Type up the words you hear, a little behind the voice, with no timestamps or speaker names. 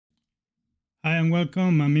Hi and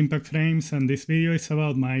welcome, I'm Impact Frames, and this video is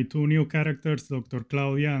about my two new characters, Dr.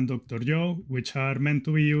 Claudia and Dr. Joe, which are meant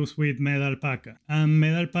to be used with Med-Alpaca. And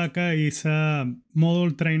Med-Alpaca is a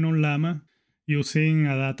model trained on llama using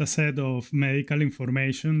a dataset of medical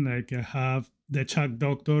information, like I have the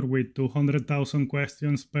charcacters with 200,000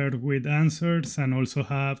 questions paired with answers, and also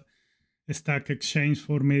have a stack exchange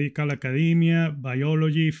for medical academia,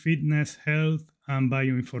 biology, fitness, health, and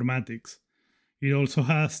bioinformatics. It also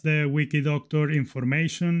has the Wiki Doctor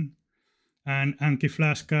information and Anki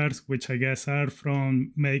flashcards, which I guess are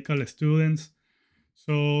from medical students.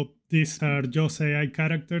 So these are just AI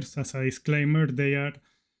characters. As a disclaimer, they are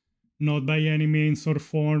not by any means or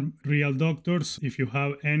form real doctors. If you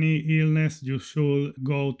have any illness, you should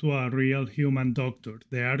go to a real human doctor.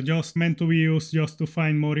 They are just meant to be used just to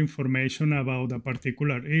find more information about a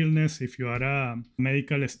particular illness. If you are a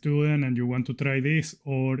medical student and you want to try this,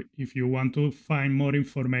 or if you want to find more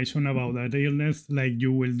information about that illness, like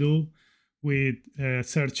you will do with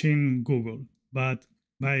searching Google. But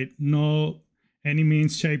by no any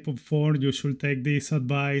means, shape, or form, you should take this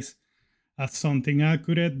advice as something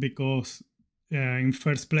accurate, because in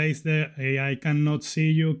first place the AI cannot see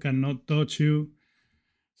you, cannot touch you,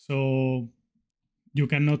 so you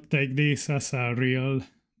cannot take this as a real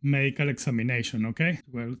medical examination. Okay,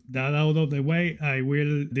 well, that out of the way, I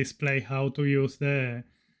will display how to use the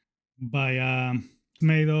by a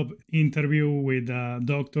made up interview with a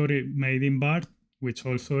doctor made in Bert, which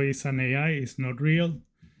also is an AI, it's not real.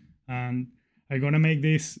 And I'm gonna make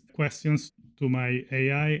these questions to my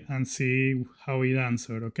AI and see how it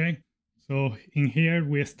answered, okay? So in here,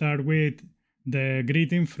 we start with the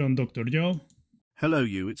greeting from Dr. Joe. Hello,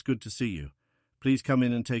 you. It's good to see you. Please come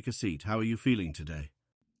in and take a seat. How are you feeling today?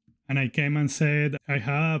 And I came and said, I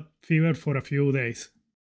have fever for a few days.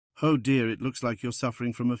 Oh dear, it looks like you're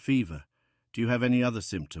suffering from a fever. Do you have any other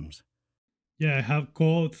symptoms? Yeah, I have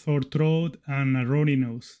cold, sore throat, and a runny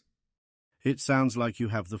nose. It sounds like you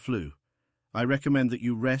have the flu. I recommend that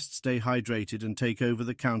you rest, stay hydrated, and take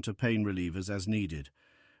over-the-counter pain relievers as needed.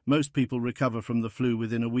 Most people recover from the flu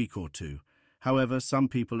within a week or two. However, some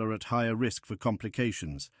people are at higher risk for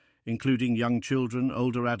complications, including young children,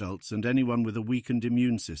 older adults, and anyone with a weakened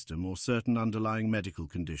immune system or certain underlying medical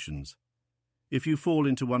conditions. If you fall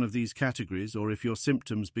into one of these categories, or if your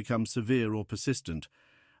symptoms become severe or persistent,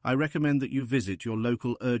 I recommend that you visit your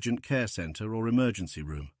local urgent care center or emergency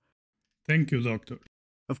room. Thank you, doctor.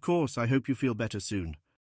 Of course, I hope you feel better soon.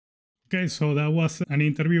 Okay, so that was an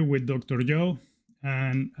interview with Dr. Joe,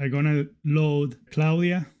 and I'm gonna load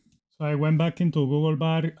Claudia. So I went back into Google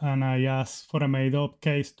Bar and I asked for a made-up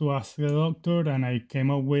case to ask the doctor, and I came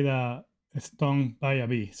up with a stung by a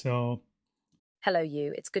bee. So, hello,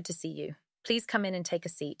 you. It's good to see you. Please come in and take a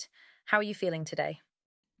seat. How are you feeling today?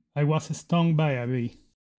 I was stung by a bee.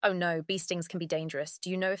 Oh no, bee stings can be dangerous. Do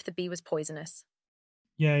you know if the bee was poisonous?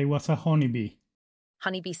 Yeah, it was a honeybee.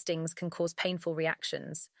 Honeybee stings can cause painful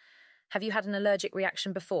reactions. Have you had an allergic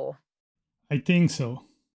reaction before? I think so.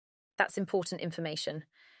 That's important information.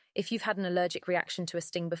 If you've had an allergic reaction to a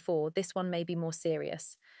sting before, this one may be more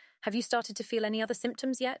serious. Have you started to feel any other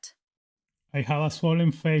symptoms yet? I have a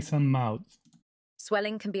swollen face and mouth.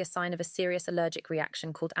 Swelling can be a sign of a serious allergic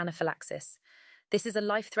reaction called anaphylaxis. This is a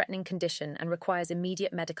life-threatening condition and requires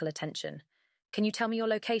immediate medical attention. Can you tell me your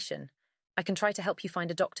location? I can try to help you find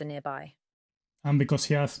a doctor nearby. And because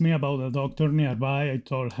she asked me about a doctor nearby, I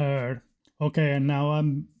told her, okay, and now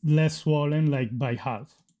I'm less swollen, like by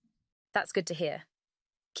half. That's good to hear.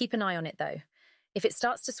 Keep an eye on it, though. If it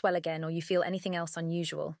starts to swell again or you feel anything else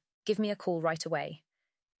unusual, give me a call right away.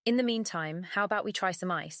 In the meantime, how about we try some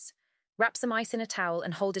ice? Wrap some ice in a towel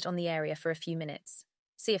and hold it on the area for a few minutes.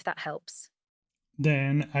 See if that helps.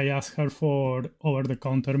 Then I asked her for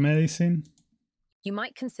over-the-counter medicine. You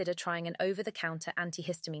might consider trying an over-the-counter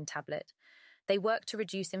antihistamine tablet. They work to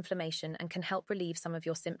reduce inflammation and can help relieve some of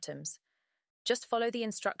your symptoms. Just follow the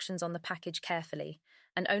instructions on the package carefully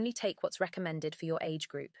and only take what's recommended for your age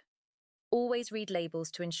group. Always read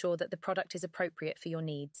labels to ensure that the product is appropriate for your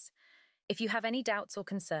needs. If you have any doubts or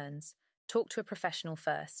concerns, talk to a professional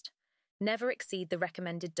first. Never exceed the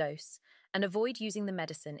recommended dose and avoid using the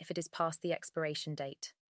medicine if it is past the expiration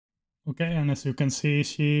date. Okay, and as you can see,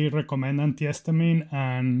 she recommends antihistamine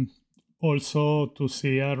and also to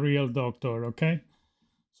see a real doctor, okay?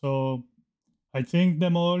 So I think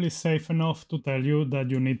the model is safe enough to tell you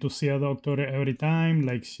that you need to see a doctor every time.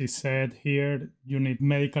 Like she said here, you need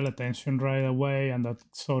medical attention right away and that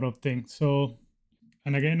sort of thing. So,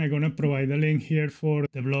 and again, I'm going to provide a link here for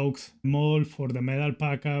the blog's model for the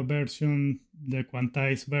Med-Alpaca version, the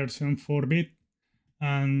quantized version 4-bit.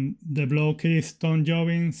 And the bloke is Tom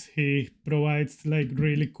Jobbins. He provides like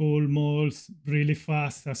really cool models really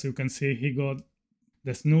fast. As you can see, he got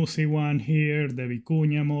the Snoozy one here, the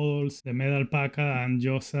Vicuña models, the Med-Alpaca, and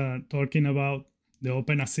just talking about the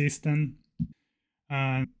Open Assistant.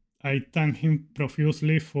 And I thank him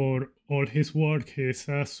profusely for all his work. He's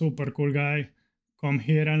a super cool guy. Come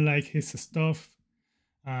here and like his stuff.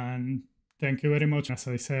 And thank you very much. As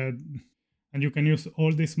I said, and you can use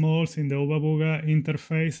all these models in the Oobabooga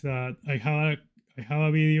interface that I have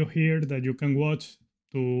a video here that you can watch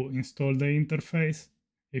to install the interface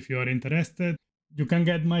if you are interested. You can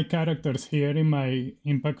get my characters here in my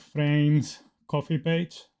Impact Frames coffee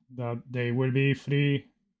page, that they will be free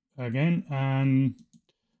again. And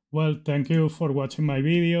well, thank you for watching my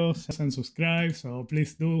videos and subscribe, so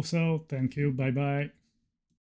please do so. Thank you. Bye bye.